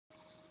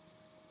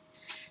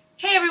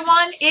Hey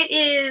everyone, it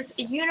is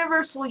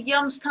Universal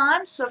Yums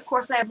time, so of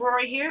course I have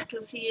Rory here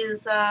because he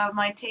is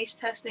my taste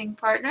testing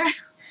partner.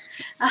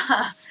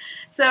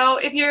 So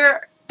if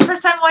you're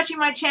first time watching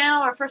my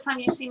channel or first time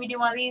you see me do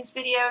one of these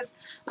videos,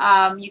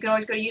 you can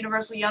always go to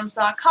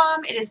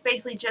universalyums.com. It is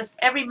basically just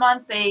every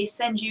month they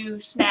send you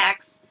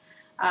snacks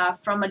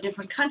from a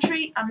different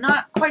country. I'm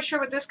not quite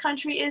sure what this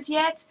country is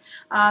yet.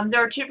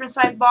 There are two different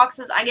size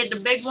boxes. I get the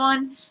big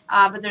one,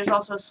 but there's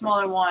also a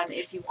smaller one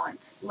if you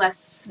want less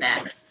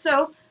snacks.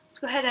 So let's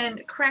go ahead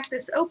and crack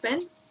this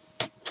open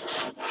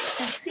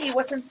and see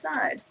what's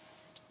inside.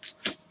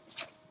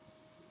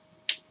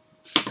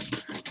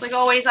 Like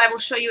always, I will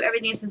show you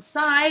everything that's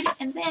inside,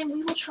 and then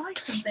we will try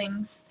some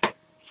things.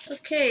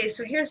 Okay,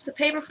 so here's the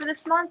paper for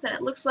this month, and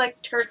it looks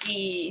like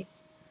turkey.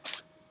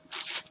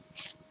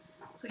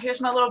 So here's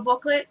my little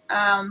booklet.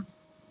 Tells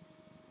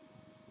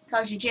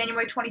you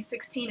January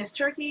 2016 is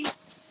turkey,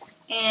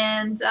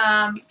 and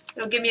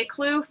it'll give me a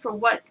clue for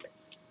what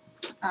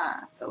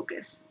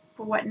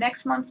for what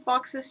next month's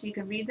box is, so you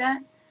can read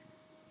that.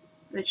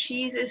 The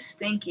cheese is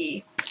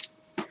stinky.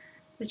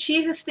 The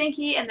cheese is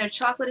stinky and their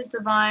chocolate is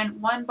divine.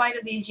 One bite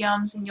of these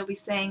yums and you'll be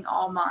saying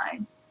all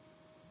mine.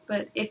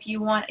 But if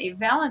you want a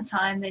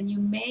Valentine, then you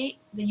might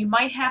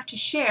have to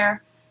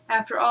share.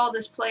 After all,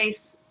 this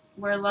place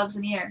where love's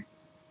in the air.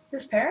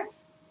 This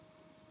Paris?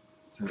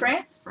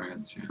 France?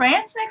 France, yeah.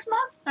 France next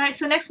month? Alright,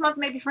 so next month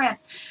maybe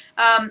France.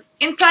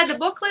 Inside the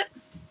booklet,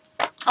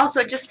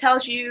 also it just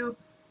tells you,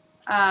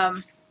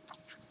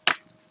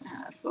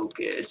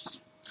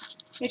 focus.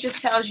 It just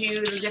tells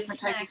you the different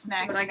types of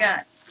snacks I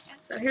got.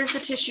 So here's the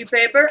tissue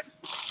paper.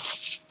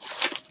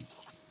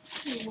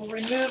 We'll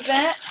remove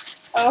that.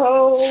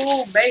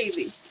 Oh,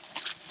 baby.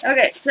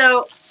 Okay,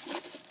 so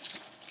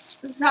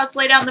this is how it's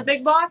laid out in the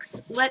big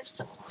box.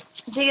 Let's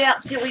dig it out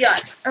and see what we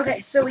got.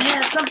 Okay, so we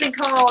have something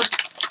called,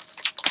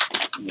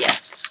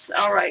 yes,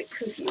 alright,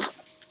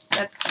 cookies.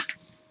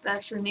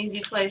 That's an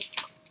easy place.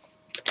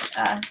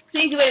 It's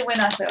an easy way to win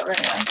us over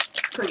anyway.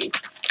 Cookies.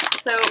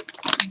 So,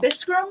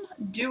 Biscurum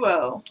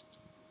Duo.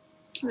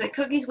 The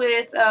cookies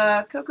with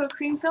cocoa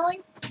cream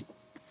filling.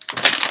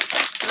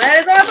 So that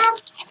is our book.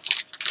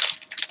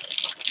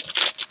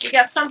 We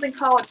got something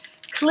called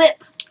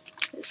Clip.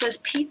 It says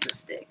pizza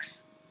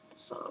sticks.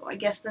 So I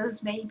guess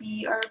those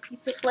maybe are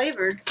pizza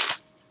flavored.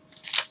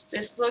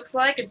 This looks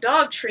like a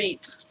dog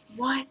treat.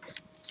 What?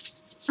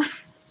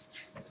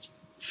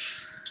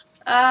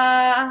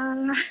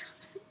 Can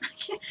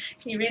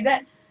you read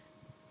that?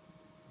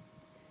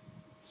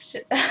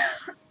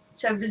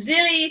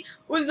 Chavizili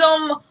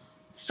Uzum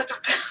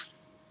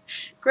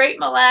Great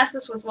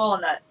molasses with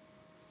walnut.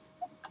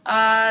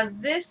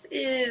 This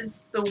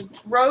is the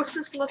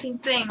grossest looking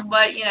thing,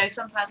 but you know,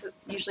 sometimes it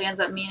usually ends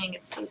up meaning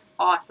it tastes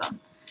awesome.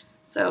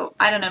 So,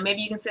 I don't know,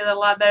 maybe you can say that a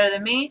lot better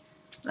than me.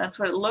 That's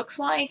what it looks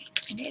like.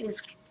 And it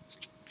is,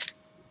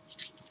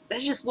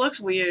 that just looks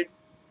weird.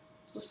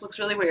 This looks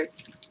really weird.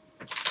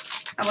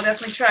 I will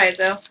definitely try it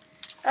though.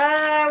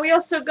 We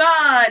also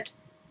got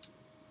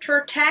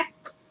Turtactic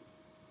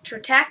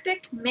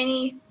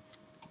Mini,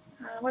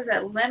 what is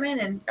that, lemon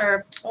and,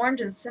 or orange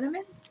and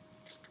cinnamon?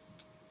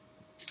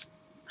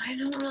 I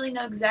don't really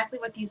know exactly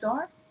what these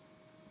are,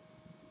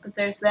 but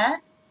there's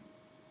that.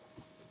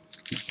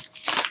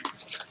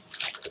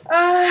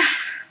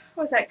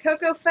 What is that,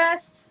 Cocoa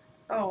Fest?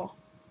 Oh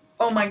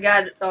my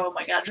god,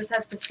 this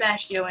has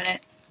pistachio in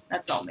it.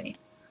 That's all me.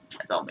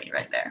 That's all me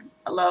right there.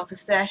 I love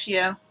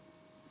pistachio.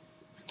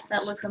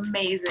 That looks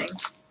amazing.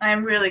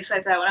 I'm really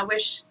excited for that one. I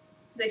wish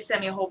they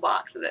sent me a whole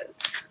box of those.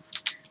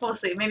 We'll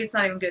see. Maybe it's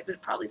not even good, but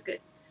it probably is good.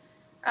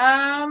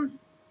 9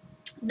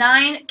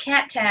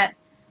 Cat Tat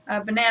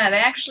banana. They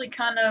actually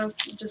kind of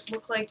just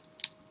look like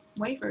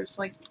wafers,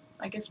 like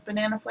I guess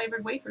banana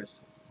flavored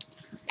wafers.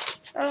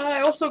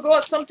 I also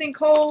got something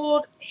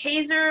called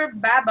Hazer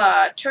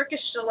Baba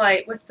Turkish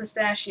Delight with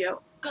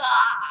pistachio. God,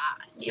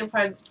 you'll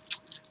probably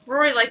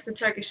Rory likes the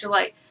Turkish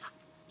Delight,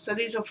 so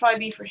these will probably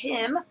be for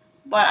him.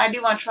 But I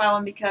do want to try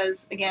one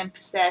because again,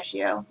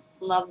 pistachio,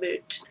 love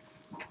it.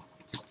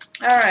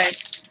 All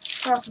right.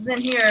 What else is in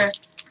here?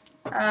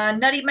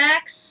 Nutty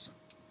Max.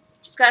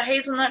 It's got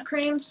hazelnut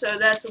cream, so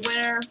that's a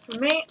winner for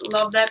me.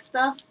 Love that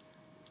stuff.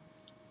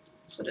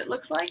 That's what it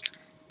looks like.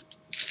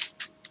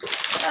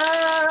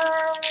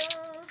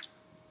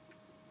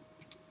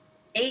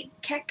 Eight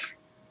Kek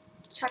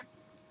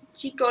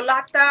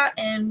Chocolata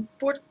and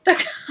Portugal.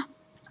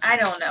 I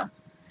don't know.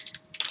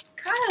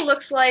 Kind of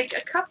looks like a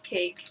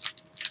cupcake.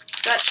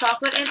 It's got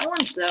chocolate and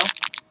orange though.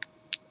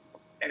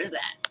 There's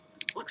that.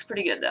 Looks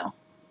pretty good though.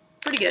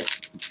 Pretty good.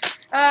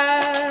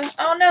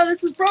 Oh no,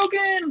 this is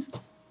broken!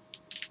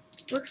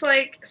 Looks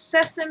like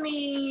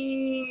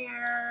sesame,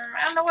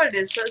 I don't know what it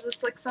is, but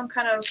it's like some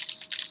kind of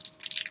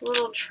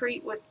little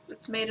treat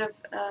that's made of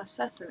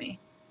sesame.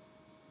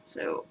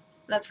 So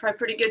that's probably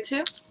pretty good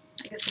too.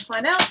 I guess we'll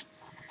find out.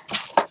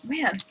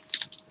 Man,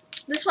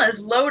 this one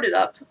is loaded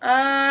up.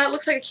 It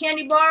looks like a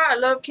candy bar. I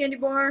love candy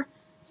bar.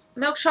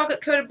 Milk chocolate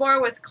coated bar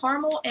with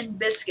caramel and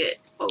biscuit.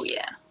 Oh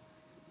yeah.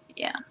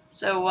 Yeah.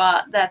 So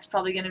that's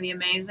probably going to be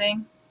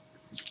amazing.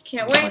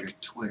 Can't wait. Like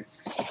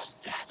Twix.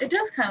 It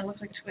does kind of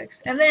look like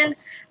Twix. And then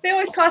they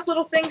always toss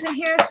little things in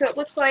here, so it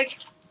looks like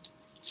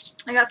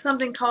I got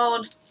something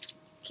called,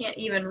 can't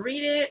even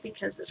read it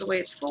because of the way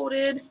it's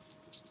folded.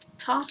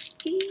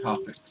 Toffees?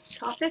 Toffix.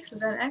 Toffix? Is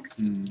that an X?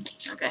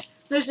 Mm. Okay.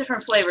 There's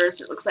different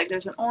flavors. It looks like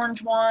there's an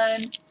orange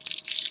one.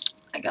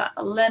 I got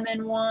a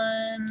lemon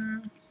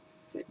one.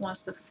 If it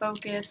wants to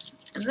focus.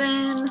 And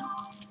then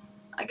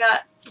I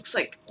got, looks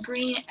like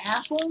green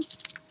apple.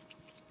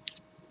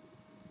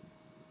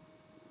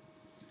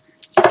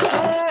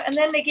 And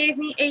then they gave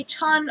me a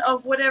ton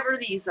of whatever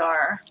these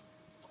are.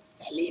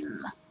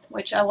 Elim,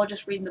 which I will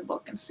just read in the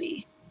book and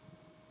see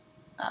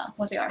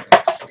what they are.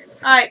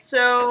 Alright,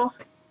 so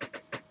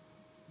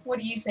what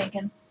are you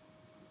thinking?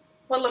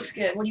 What looks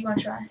good? What do you want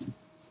to try?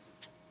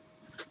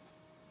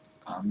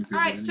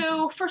 Alright,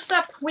 so first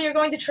up, we are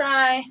going to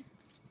try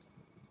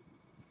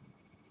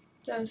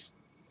those.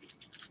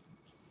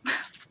 I'm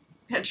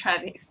going to try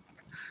these.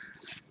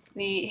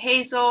 The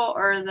hazel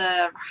or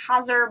the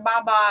Hazar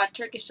Baba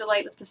Turkish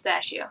Delight with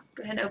pistachio.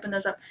 Go ahead and open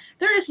those up.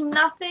 There is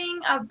nothing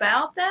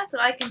about that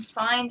I can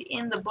find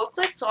in the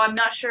booklet, so I'm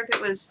not sure if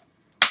it was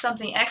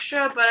something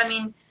extra, but I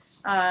mean,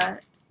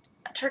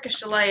 Turkish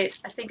Delight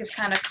I think is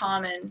kind of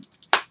common.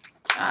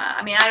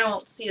 I mean, I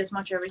don't see it as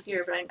much over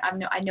here, but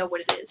I know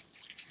what it is.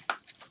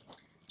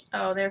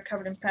 Oh, they're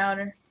covered in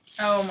powder.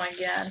 Oh my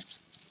god.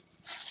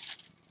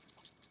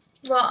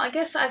 Well, I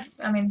guess I've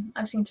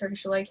seen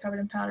Turkish Delight covered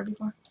in powder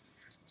before.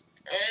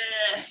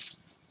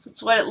 So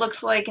it's what it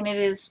looks like, and it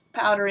is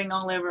powdering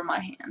all over my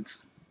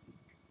hands.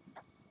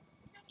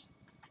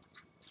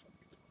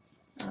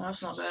 Oh,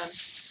 that's not bad.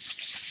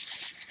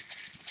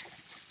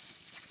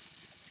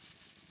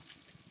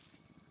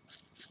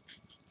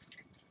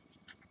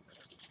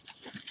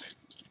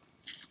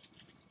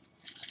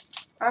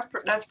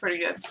 That's pretty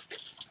good.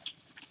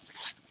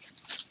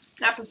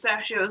 That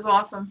pistachio is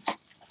awesome.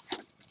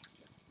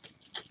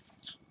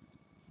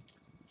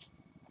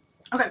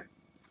 Okay.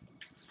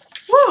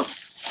 Woo!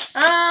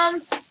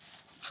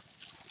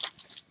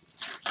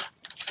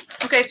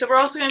 Okay, so we're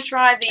also going to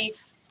try the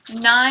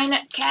 9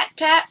 Cat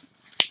Tap.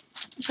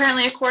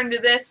 Apparently, according to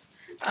this,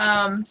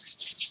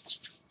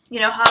 you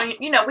know how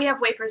we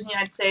have wafers in the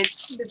United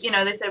States. You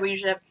know, they said we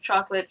usually have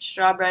chocolate,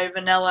 strawberry,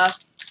 vanilla.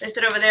 They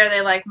said over there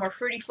they like more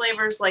fruity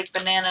flavors like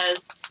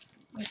bananas.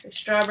 Let me say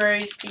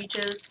strawberries,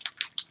 peaches.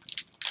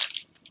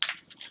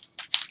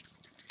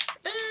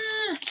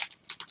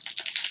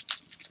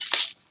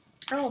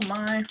 Oh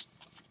my.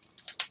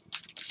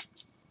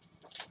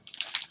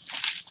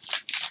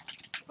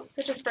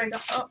 They just break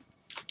off.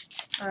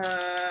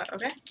 Oh.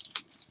 Okay.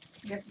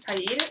 I guess that's how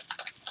you eat it.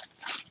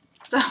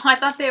 So I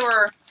thought they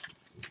were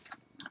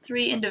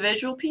 3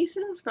 individual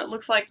pieces, but it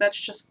looks like that's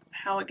just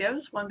how it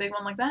goes. One big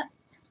one like that.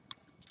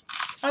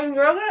 Oh, you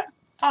broke it?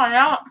 Oh,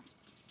 no.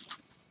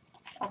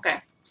 Okay.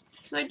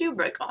 So they do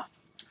break off.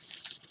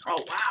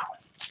 Oh, wow.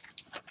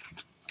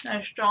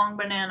 Nice strong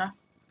banana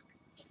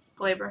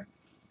flavor.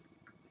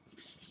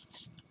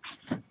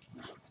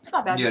 It's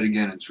not bad. Yet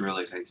again, it's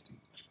really tasty.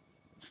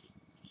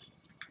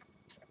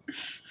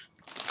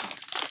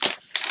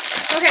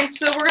 Okay,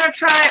 so we're going to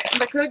try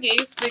the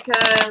cookies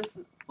because,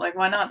 like,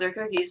 why not? They're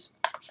cookies.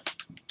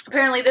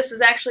 Apparently this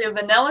is actually a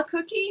vanilla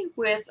cookie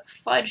with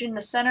fudge in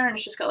the center, and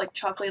it's just got, like,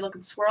 chocolatey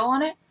looking swirl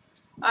on it.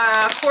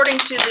 According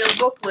to the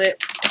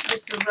booklet,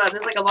 this is,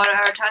 there's, like, a lot of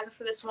advertisement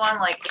for this one.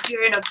 Like, if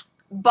you're in a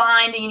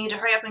bind and you need to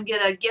hurry up and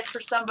get a gift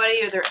for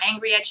somebody, or they're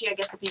angry at you, I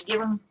guess if you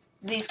give them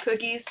these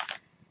cookies,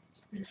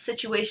 the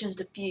situation is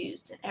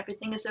diffused and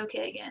everything is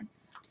okay again.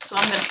 So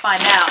I'm going to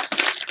find out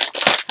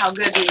how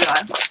good these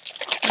are.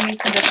 And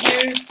these can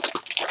diffuse.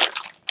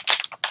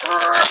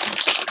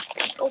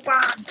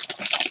 Open.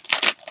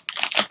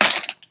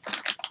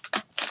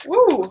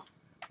 Woo!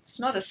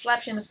 Smell this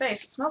slaps you in the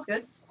face. It smells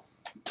good.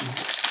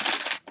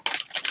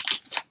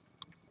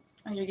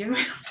 Oh, you're giving me.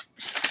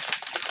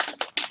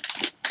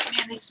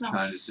 Man, they smell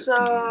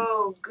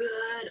so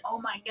good. Oh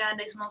my god,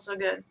 they smell so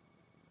good.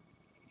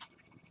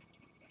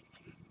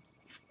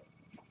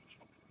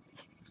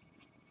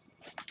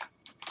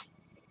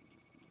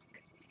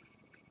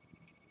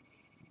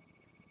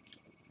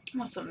 I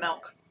want some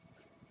milk.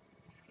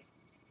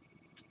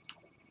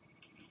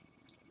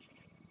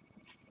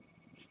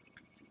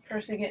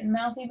 Percy getting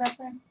mouthy back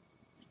there?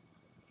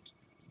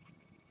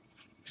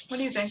 What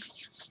do you think?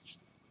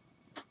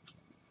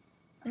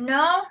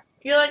 No?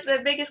 You're like the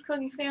biggest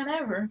cookie fan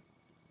ever.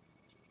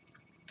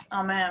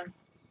 Oh man.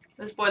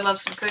 This boy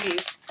loves some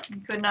cookies. He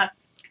could not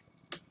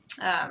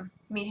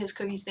meet his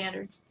cookie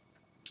standards.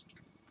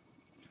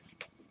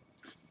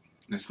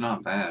 It's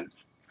not bad.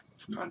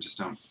 I just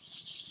don't.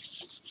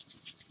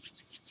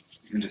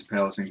 It just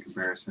pales in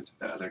comparison to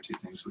the other 2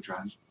 things we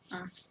tried.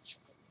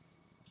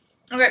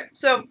 Okay,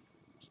 so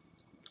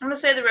I'm going to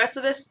say the rest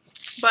of this,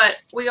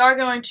 but we are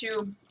going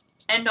to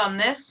end on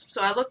this.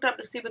 So I looked up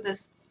to see what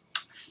this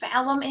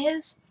phallum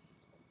is.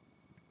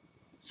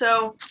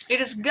 So it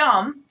is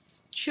gum,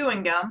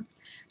 chewing gum,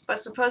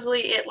 but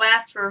supposedly it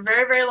lasts for a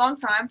very, very long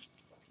time.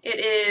 It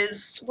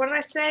is, what did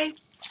I say?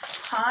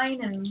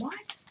 Pine and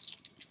what?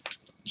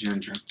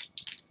 Ginger.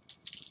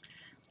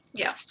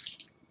 Yeah.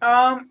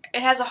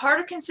 It has a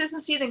harder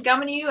consistency than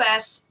gum in the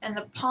U.S., and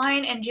the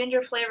pine and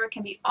ginger flavor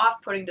can be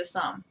off-putting to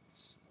some.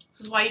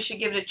 This is why you should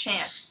give it a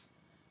chance.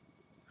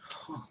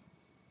 Huh.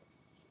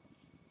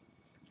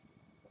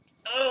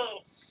 Oh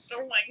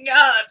my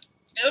god.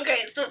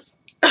 Okay, so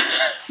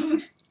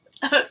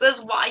it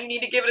says why you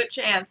need to give it a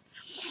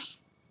chance.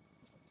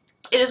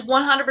 It is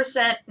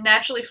 100%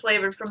 naturally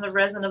flavored from the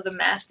resin of the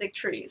mastic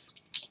trees.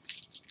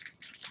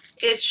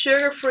 It's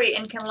sugar-free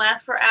and can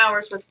last for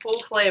hours with full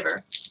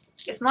flavor.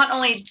 It's not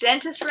only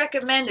dentist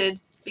recommended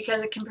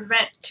because it can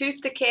prevent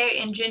tooth decay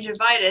and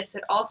gingivitis,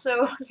 it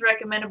also is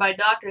recommended by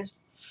doctors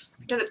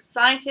because it's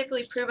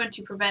scientifically proven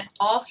to prevent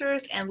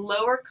ulcers and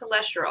lower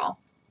cholesterol.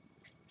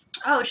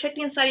 Oh, check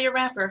the inside of your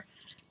wrapper.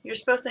 You're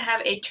supposed to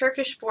have a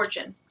Turkish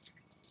fortune.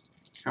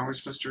 How are we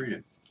supposed to read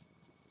it?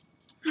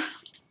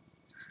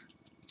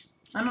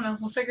 I don't know.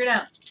 We'll figure it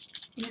out.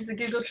 Use the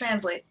Google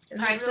Translate.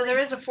 Alright, so there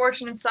is a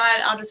fortune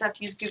inside. I'll just have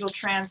to use Google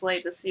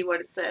Translate to see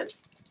what it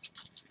says.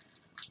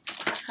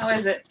 How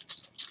is it?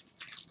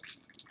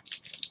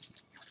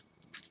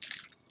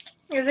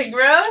 Is it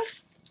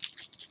gross?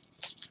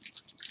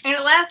 And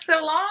it lasts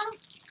so long?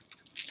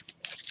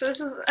 So this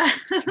is...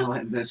 Well,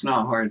 it's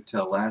not hard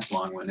to last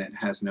long when it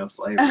has no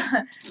flavor.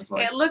 It's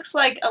like, It looks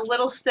like a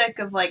little stick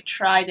of like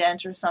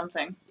Trident or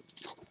something.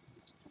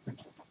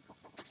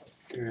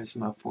 here is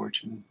my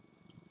fortune.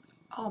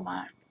 Oh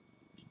my.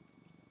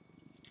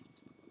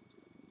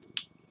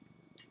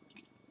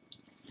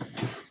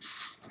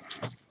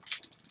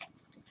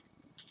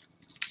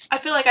 I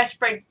feel like I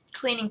sprayed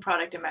cleaning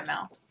product in my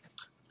mouth.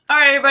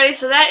 Alright everybody,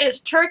 so that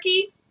is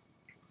turkey.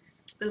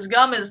 This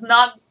gum is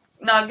not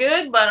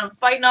good, but I'm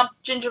fighting off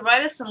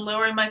gingivitis and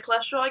lowering my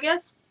cholesterol, I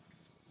guess.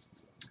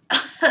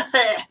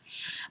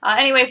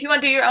 Anyway, if you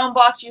want to do your own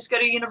box, you just go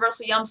to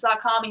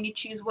universalyums.com and you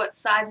choose what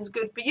size is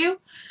good for you.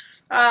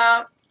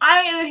 On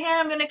the other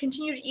hand, I'm going to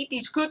continue to eat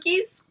these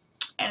cookies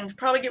and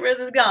probably get rid of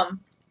this gum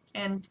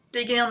and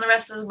dig in on the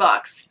rest of this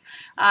box.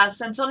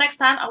 So until next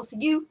time, I will see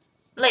you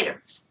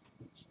later.